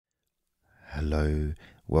Hello,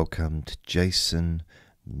 welcome to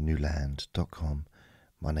jasonnewland.com.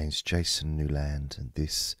 My name's Jason Newland and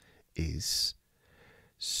this is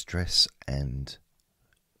Stress and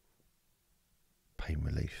Pain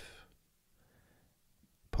Relief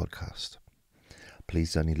podcast.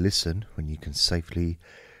 Please only listen when you can safely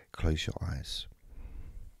close your eyes.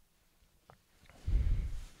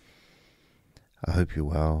 I hope you're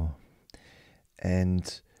well,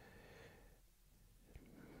 and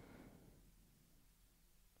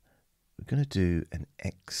we're going to do an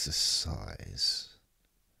exercise.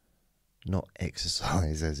 Not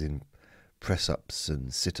exercise as in press-ups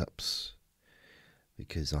and sit-ups,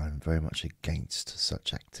 because I'm very much against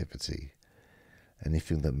such activity.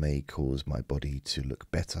 Anything that may cause my body to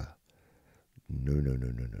look better. No.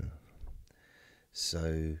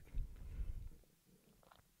 So,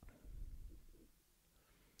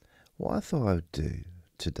 what I thought I would do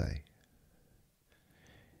today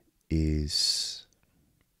is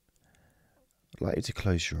I'd like you to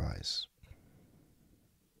close your eyes.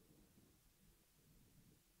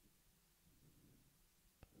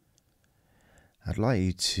 I'd like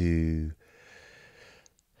you to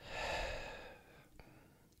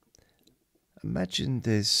imagine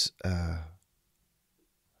there's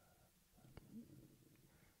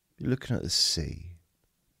you're looking at the sea.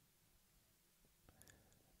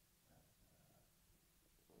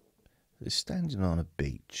 You're standing on a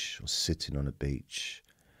beach or sitting on a beach,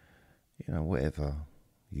 you know, whatever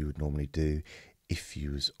you would normally do if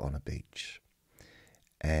you was on a beach.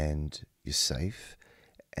 And you're safe.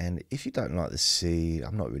 And if you don't like the sea,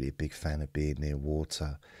 I'm not really a big fan of being near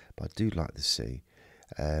water, but I do like the sea.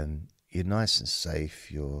 You're nice and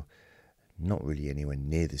safe. You're not really anywhere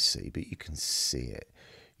near the sea, but you can see it.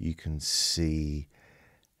 You can see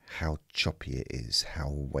how choppy it is,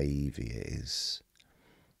 how wavy it is.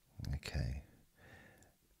 Okay.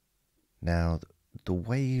 Now, the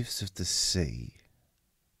waves of the sea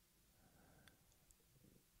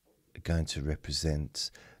are going to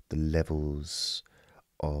represent the levels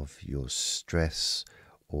of your stress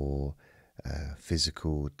or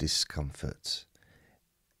physical discomfort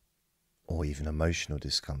or even emotional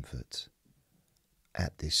discomfort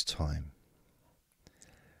at this time.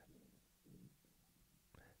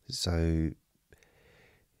 So,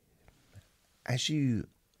 as you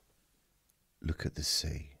look at the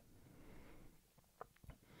sea,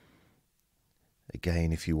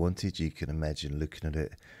 again, if you wanted, you can imagine looking at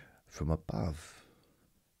it from above,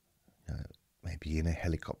 maybe in a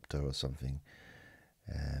helicopter or something,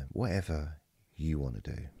 whatever you want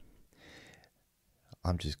to do.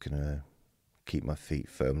 I'm just going to keep my feet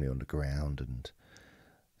firmly on the ground and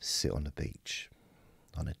sit on the beach,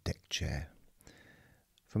 on a deck chair,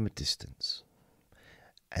 from a distance,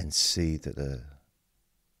 and see that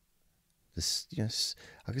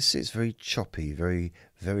I can see it's very choppy, very,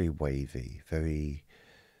 very wavy, very,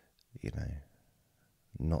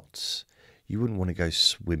 not, you wouldn't want to go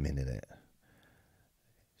swimming in it.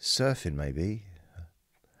 Surfing maybe,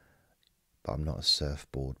 but I'm not a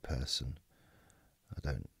surfboard person. I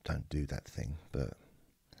don't do that thing, but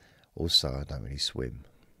also I don't really swim.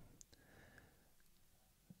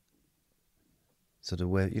 So you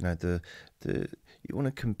want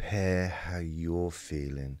to compare how you're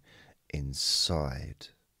feeling inside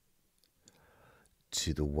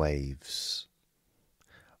to the waves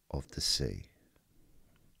of the sea.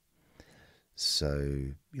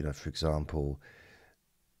 So, for example,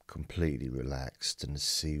 completely relaxed and the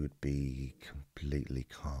sea would be completely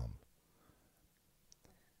calm.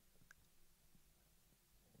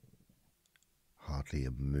 Hardly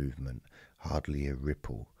a movement, hardly a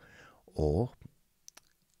ripple, or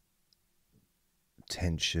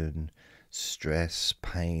tension, stress,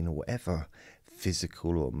 pain, or whatever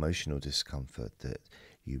physical or emotional discomfort that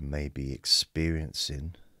you may be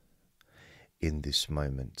experiencing in this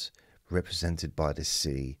moment, represented by the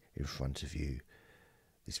sea in front of you.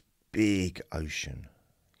 This big ocean,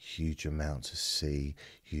 huge amounts of sea,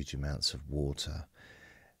 huge amounts of water.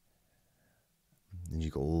 And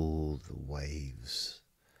you've got all the waves,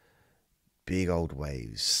 big old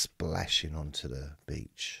waves splashing onto the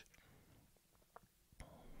beach.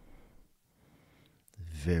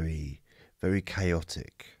 Very, very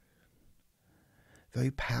chaotic,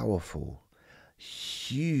 very powerful,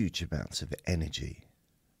 huge amounts of energy.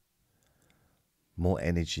 More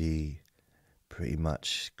energy pretty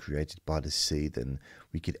much created by the sea than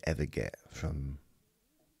we could ever get from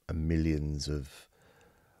millions of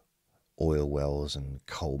oil wells and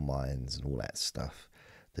coal mines and all that stuff.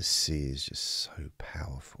 The sea is just so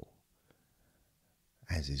powerful,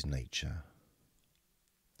 as is nature.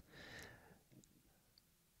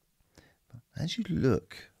 As you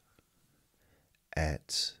look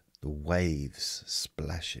at the waves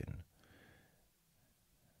splashing,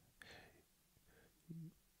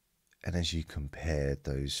 and as you compare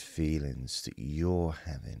those feelings that you're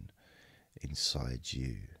having inside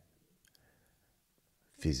you,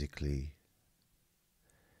 physically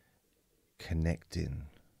connecting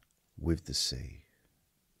with the sea,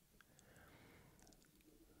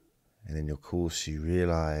 and then of course you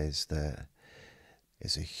realize that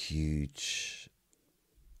there's a huge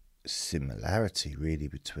similarity really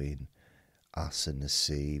between us and the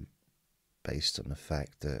sea, based on the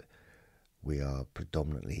fact that we are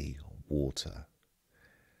predominantly water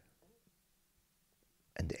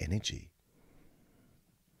and energy,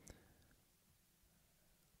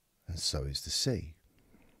 and so is the sea.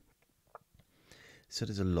 So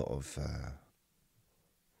there's a lot of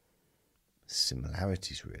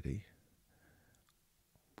similarities really.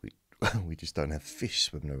 We just don't have fish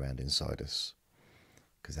swimming around inside us,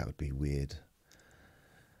 because that would be weird.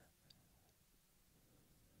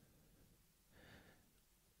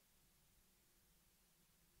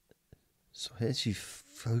 So as you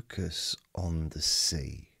focus on the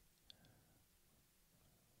sea,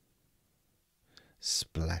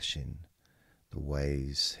 splashing, the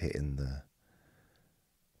waves hitting the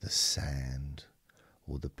sand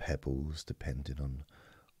or the pebbles, depending on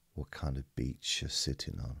what kind of beach you're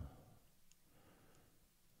sitting on.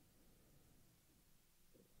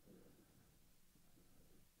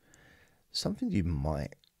 Something you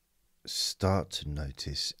might start to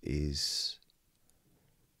notice is,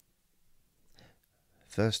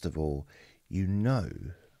 first of all, you know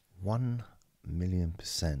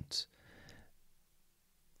 1,000,000%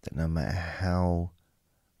 that no matter how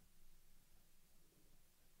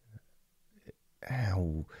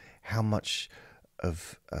much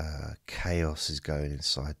of chaos is going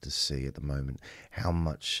inside the sea at the moment, how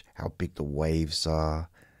big the waves are,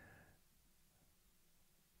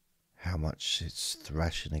 how much it's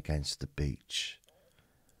thrashing against the beach,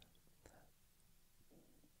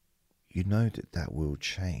 you know that will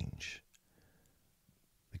change,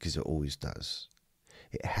 because it always does.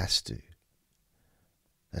 It has to.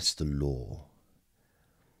 That's the law.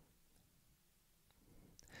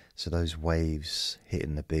 So those waves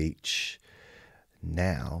hitting the beach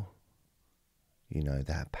now, you know,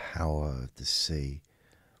 that power of the sea.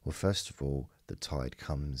 Well, first of all, the tide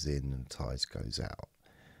comes in and the tide goes out.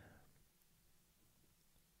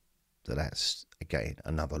 So that's, again,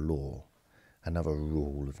 another law, another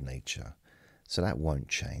rule of nature. So that won't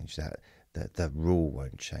change. That rule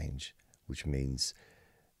won't change, which means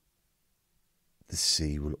the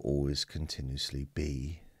sea will always continuously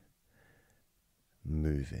be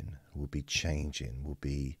moving, will be changing, will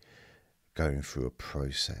be going through a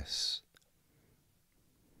process.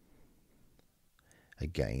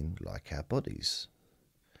 Again, like our bodies.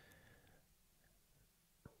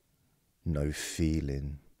 No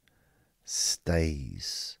feeling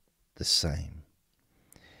stays the same.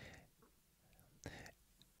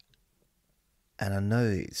 And I know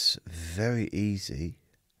it's very easy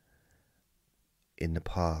in the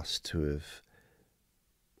past to have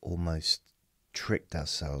almost tricked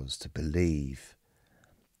ourselves to believe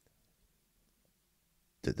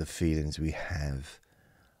that the feelings we have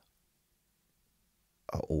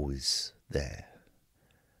are always there.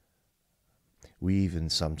 We even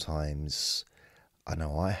sometimes, I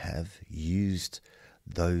know I have, used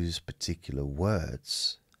those particular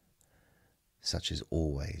words, such as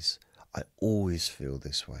always. I always feel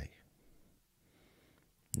this way.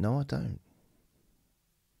 No, I don't.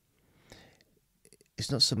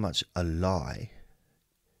 It's not so much a lie.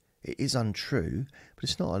 It is untrue, but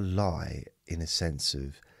it's not a lie in a sense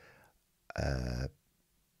of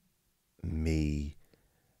me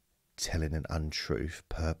telling an untruth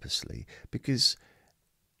purposely, because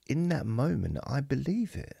in that moment I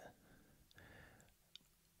believe it.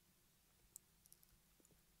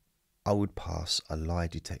 I would pass a lie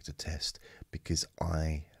detector test because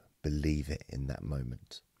I believe it in that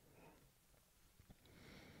moment.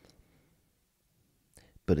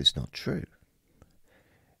 But it's not true.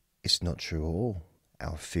 It's not true at all.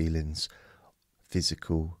 Our feelings,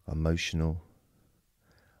 physical, emotional,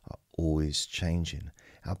 are always changing.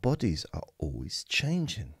 Our bodies are always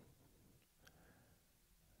changing.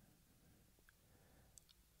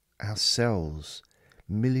 Our cells,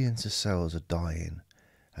 millions of cells are dying,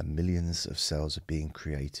 and millions of cells are being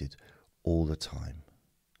created all the time.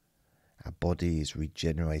 Our body is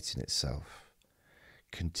regenerating itself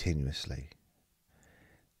continuously.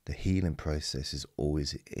 The healing process is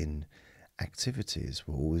always in activities.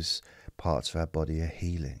 We're always, parts of our body are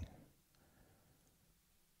healing.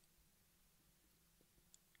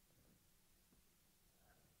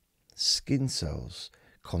 skin cells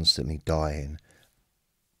constantly dying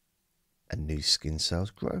and new skin cells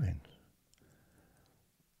growing.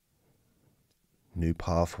 New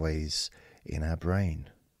pathways in our brain.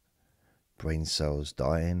 Brain cells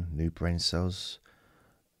dying, new brain cells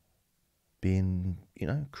being,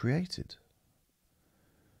 created.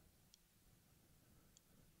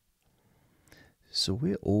 So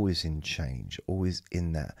we're always in change, always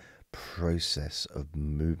in that process of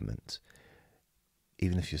movement.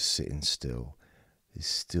 Even if you're sitting still, there's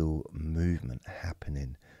still movement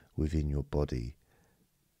happening within your body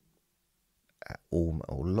at all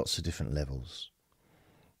lots of different levels.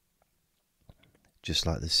 Just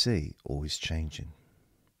like the sea, always changing.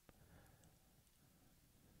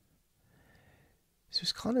 So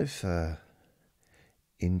it's kind of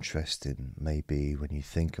interesting, maybe, when you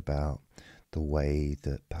think about the way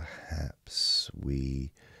that perhaps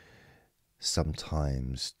we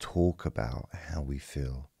sometimes talk about how we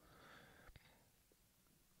feel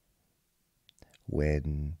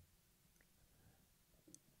when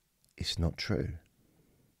it's not true.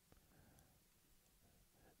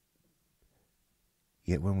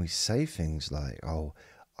 Yet when we say things like, oh,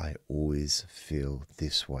 I always feel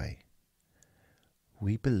this way,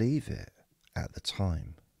 we believe it at the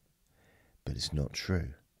time, but it's not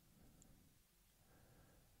true.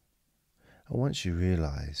 And once you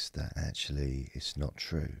realize that actually it's not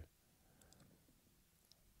true,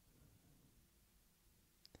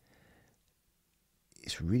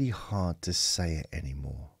 it's really hard to say it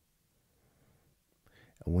anymore.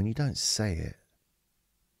 And when you don't say it,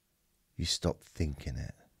 you stop thinking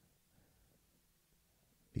it.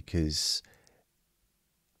 Because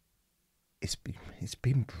it's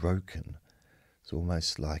been broken. It's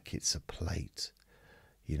almost like it's a plate.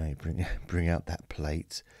 You bring out that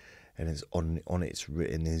plate, and it's on it's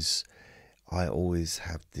written is, I always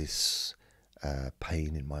have this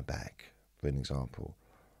pain in my back, for an example.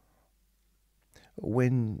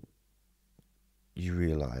 When you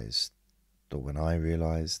realise, or when I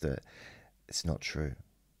realised that it's not true,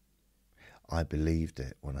 I believed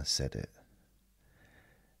it when I said it.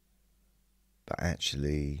 But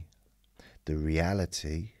actually, the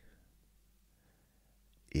reality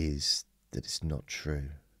is that it's not true.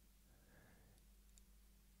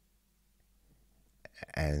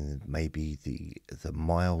 And maybe the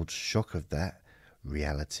mild shock of that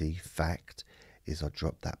reality, fact, is I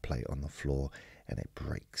drop that plate on the floor and it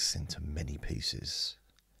breaks into many pieces.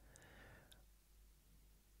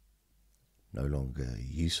 No longer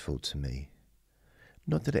useful to me.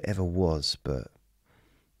 Not that it ever was, but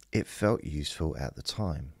it felt useful at the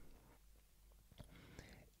time.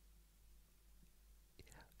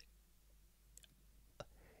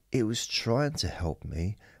 It was trying to help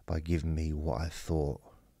me by giving me what it thought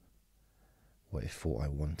I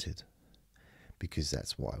wanted, because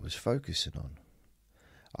that's what I was focusing on.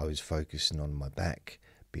 I was focusing on my back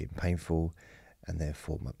being painful, and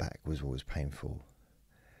therefore my back was always painful.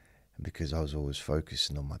 And because I was always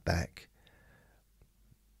focusing on my back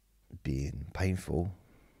being painful,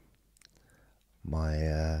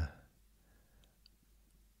 my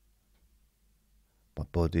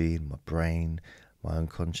body, my brain, my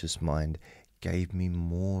unconscious mind gave me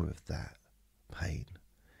more of that pain,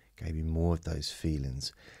 gave me more of those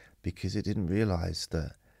feelings, because it didn't realise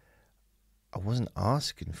that I wasn't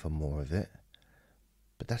asking for more of it,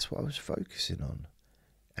 but that's what I was focusing on.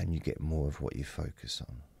 And you get more of what you focus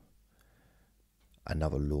on.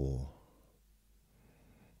 Another law.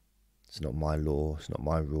 It's not my law, it's not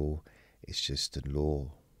my rule, it's just a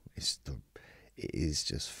law. It is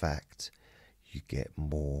just fact. You get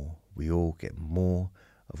more, we all get more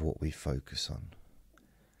of what we focus on.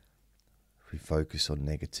 If we focus on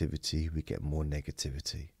negativity, we get more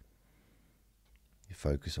negativity. You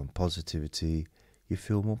focus on positivity, you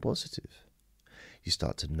feel more positive. You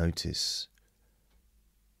start to notice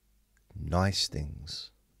nice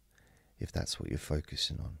things if that's what you're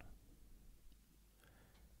focusing on.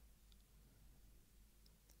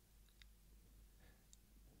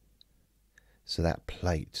 So that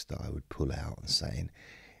plate that I would pull out and saying,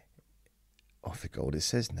 oh, I forgot what it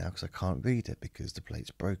says now because I can't read it because the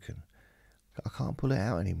plate's broken. I can't pull it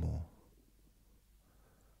out anymore.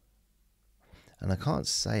 And I can't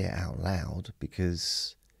say it out loud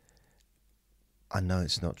because I know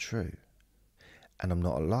it's not true. And I'm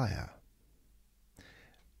not a liar.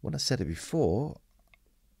 When I said it before,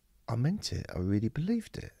 I meant it. I really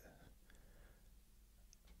believed it.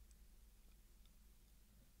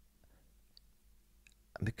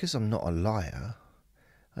 And because I'm not a liar,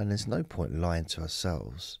 and there's no point lying to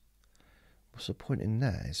ourselves, what's the point in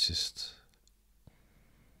that? It's just,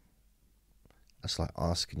 that's like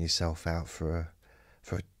asking yourself out for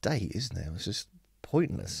for a date, isn't it? It's just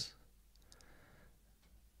pointless.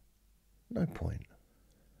 No point.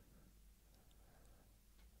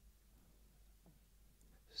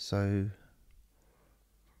 So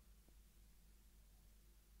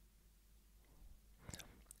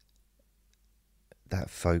that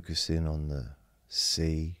focusing on the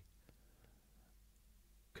sea,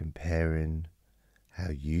 comparing how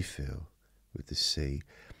you feel with the sea,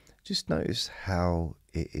 just notice how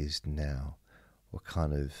it is now. What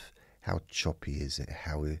kind of, how choppy is it?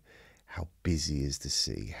 How busy is the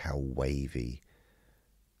sea? How wavy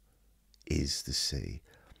is the sea?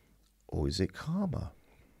 Or is it calmer?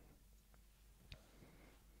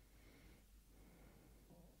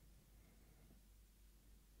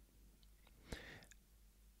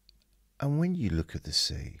 And when you look at the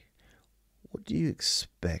sea, what do you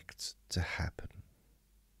expect to happen?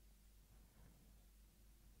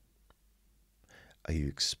 Are you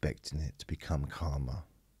expecting it to become calmer?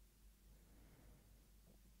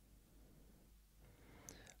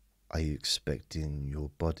 Are you expecting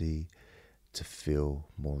your body to feel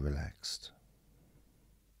more relaxed?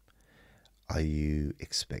 Are you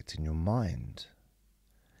expecting your mind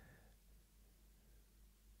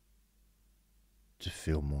to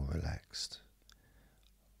feel more relaxed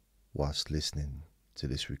whilst listening to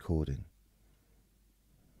this recording?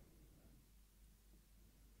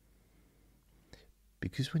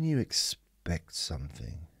 Because when you expect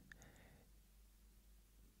something,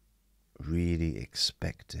 really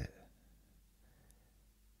expect it,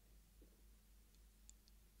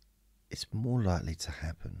 it's more likely to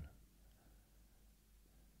happen.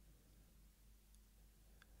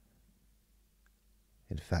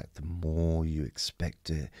 In fact, the more you expect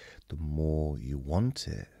it, the more you want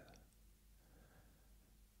it.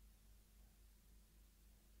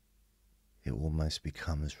 It almost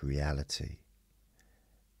becomes reality.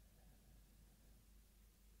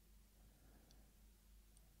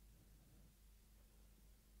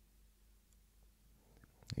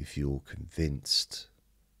 If you're convinced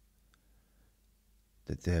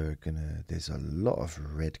that there's a lot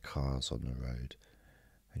of red cars on the road,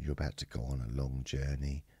 and you're about to go on a long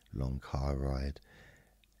journey, long car ride,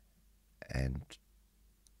 and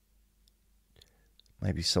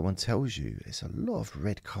maybe someone tells you there's a lot of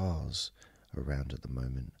red cars around at the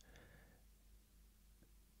moment,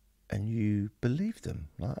 and you believe them,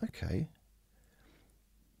 like, okay.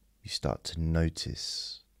 You start to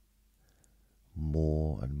notice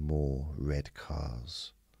more and more red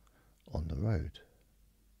cars on the road.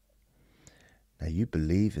 Now, you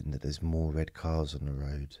believe in that there's more red cars on the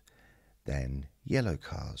road than yellow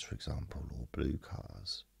cars, for example, or blue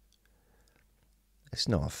cars. It's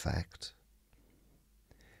not a fact.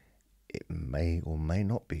 It may or may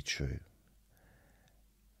not be true.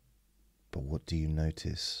 But what do you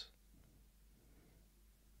notice?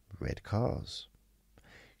 Red cars.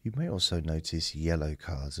 You may also notice yellow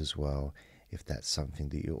cars as well, if that's something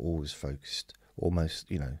that you're always focused,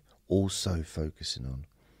 also focusing on.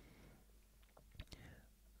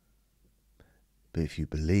 But if you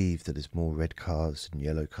believe that there's more red cars than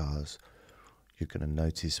yellow cars, you're going to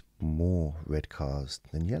notice more red cars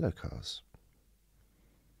than yellow cars.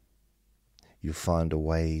 You'll find a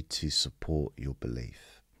way to support your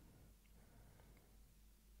belief.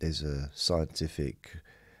 There's a scientific,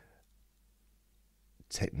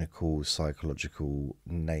 technical, psychological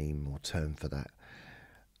name or term for that,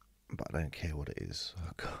 but I don't care what it is.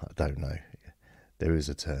 I don't know. There is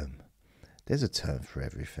a term. There's a term for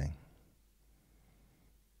everything.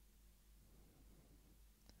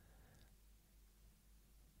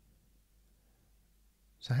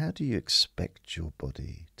 So how do you expect your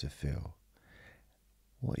body to feel?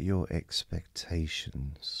 What are your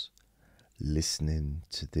expectations listening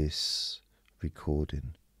to this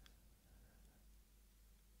recording?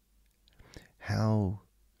 How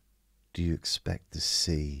do you expect the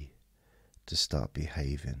sea to start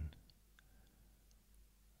behaving?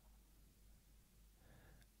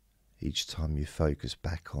 Each time you focus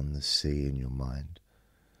back on the sea in your mind,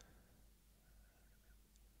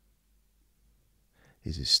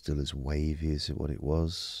 is it still as wavy as what it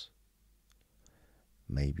was?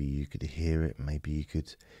 Maybe you could hear it, maybe you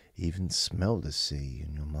could even smell the sea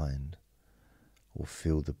in your mind, or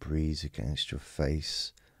feel the breeze against your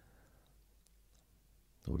face,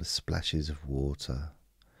 or the splashes of water.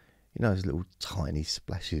 You know, those little tiny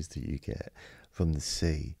splashes that you get from the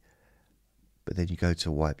sea, but then you go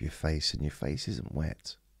to wipe your face and your face isn't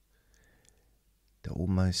wet. They're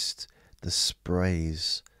almost, the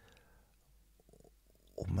sprays,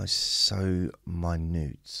 almost so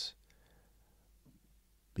minute,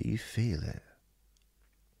 but you feel it.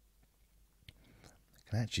 It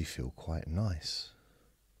can actually feel quite nice.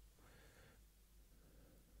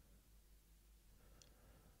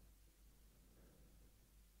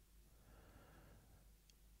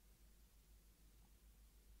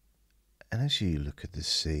 And as you look at the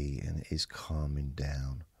sea and it is calming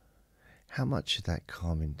down, how much of that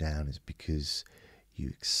calming down is because you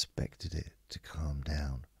expected it to calm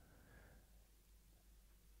down?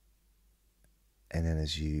 And then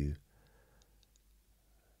as you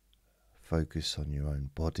focus on your own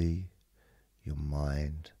body, your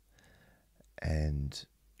mind, and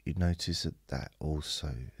you notice that that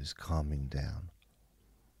also is calming down.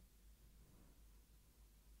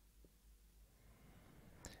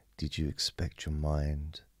 Did you expect your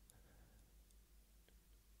mind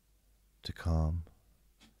to calm,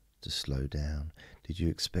 to slow down? Did you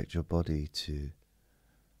expect your body to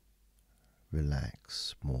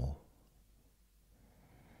relax more?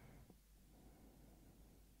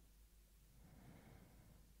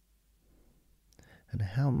 And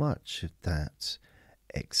how much of that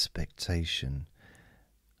expectation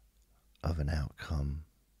of an outcome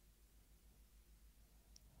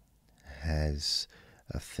has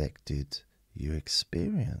affected your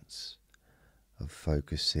experience of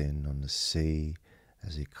focusing on the sea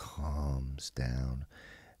as it calms down,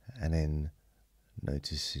 and then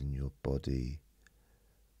noticing your body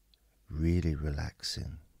really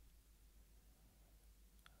relaxing?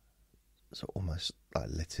 So almost like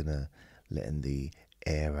letting the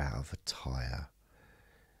air out of a tire.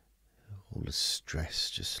 All the stress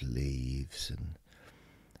just leaves, and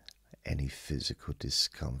any physical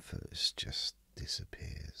discomfort just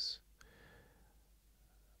disappears.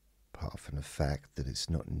 Apart from the fact that it's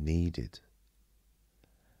not needed,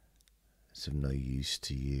 it's of no use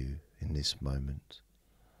to you in this moment.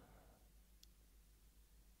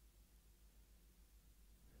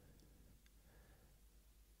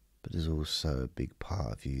 But there's also a big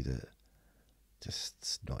part of you that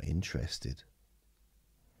just not interested.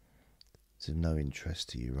 It's of no interest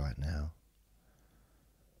to you right now.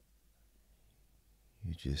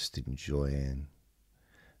 You're just enjoying,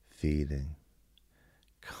 feeling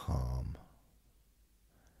calm.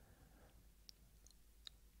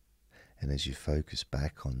 And as you focus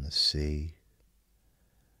back on the sea,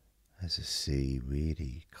 as the sea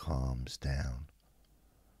really calms down,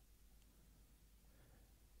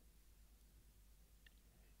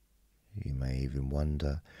 you may even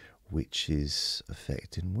wonder which is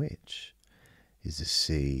affecting which. Is the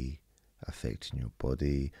sea affecting your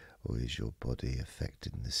body, or is your body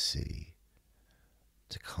affecting the sea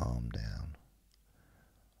to calm down?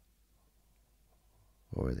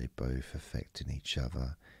 Or are they both affecting each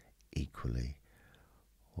other equally?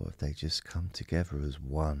 Or have they just come together as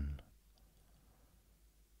one?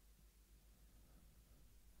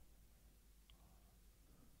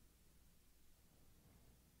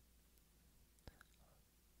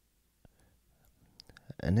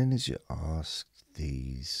 And then as you ask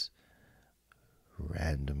these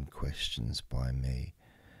random questions by me,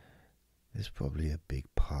 there's probably a big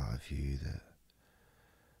part of you that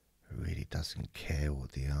really doesn't care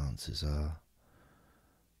what the answers are.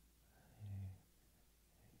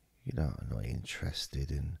 You're not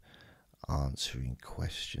interested in answering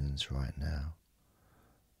questions right now.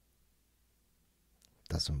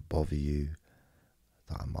 It doesn't bother you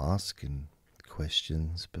that I'm asking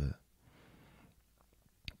questions, but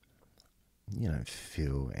you don't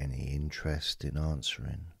feel any interest in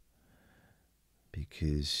answering,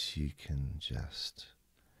 because you can just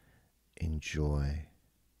enjoy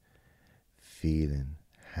feeling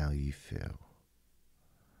how you feel.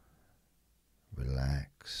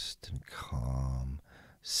 Relaxed and calm,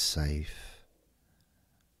 safe,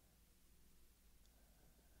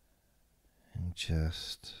 and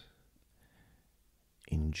just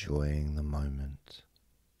enjoying the moment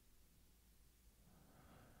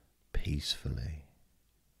peacefully.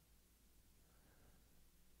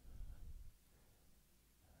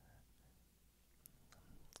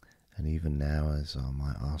 And even now, as I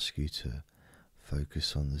might ask you to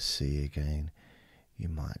focus on the sea again, you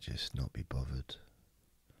might just not be bothered.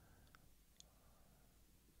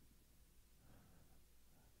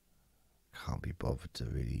 Can't be bothered to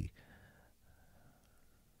really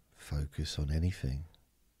focus on anything.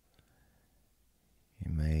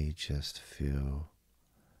 You may just feel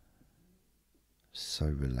so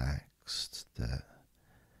relaxed that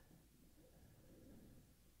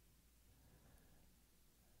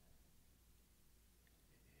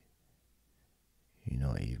you're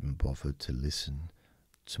not even bothered to listen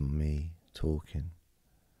to me talking.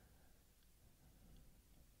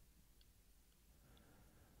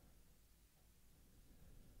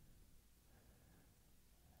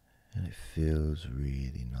 And it feels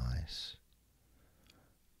really nice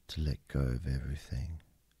to let go of everything,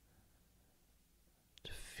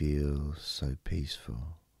 to feel so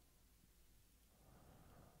peaceful,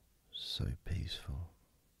 so peaceful.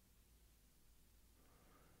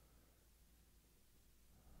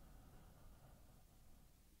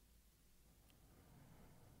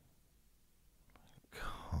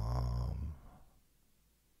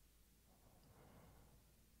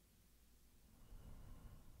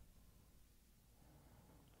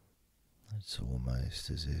 It's almost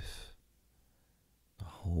as if the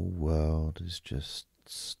whole world has just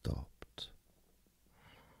stopped.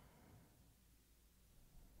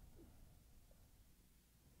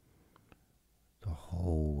 The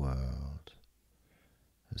whole world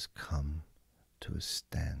has come to a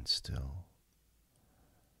standstill.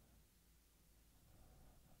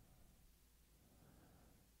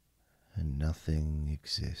 And nothing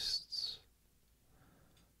exists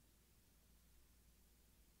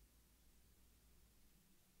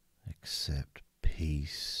except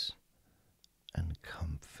peace and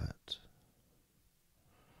comfort.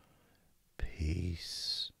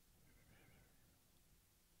 Peace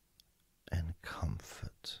and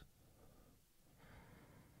comfort.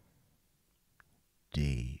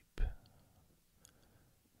 Deep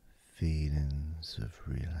feelings of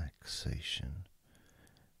relaxation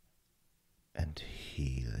and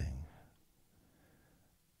healing,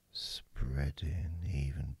 spreading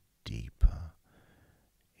even deeper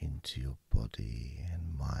into your body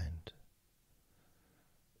and mind.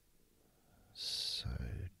 So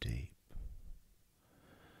deep,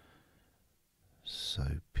 so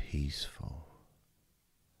peaceful,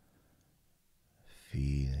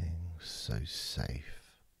 feeling so safe.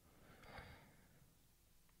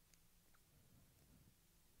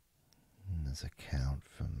 And as I count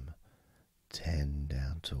from 10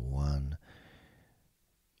 down to 1,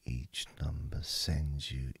 each number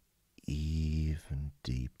sends you even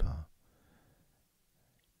deeper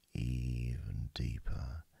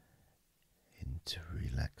into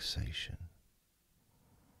relaxation.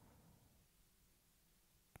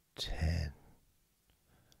 10,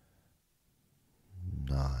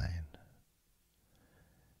 9,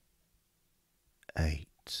 8,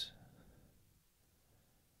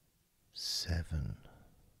 7,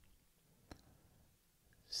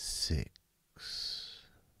 6,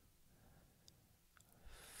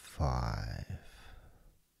 5,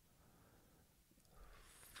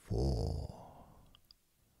 4,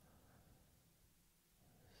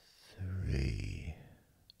 3,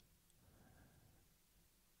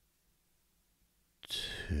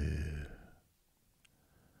 2,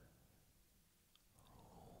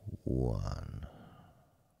 1.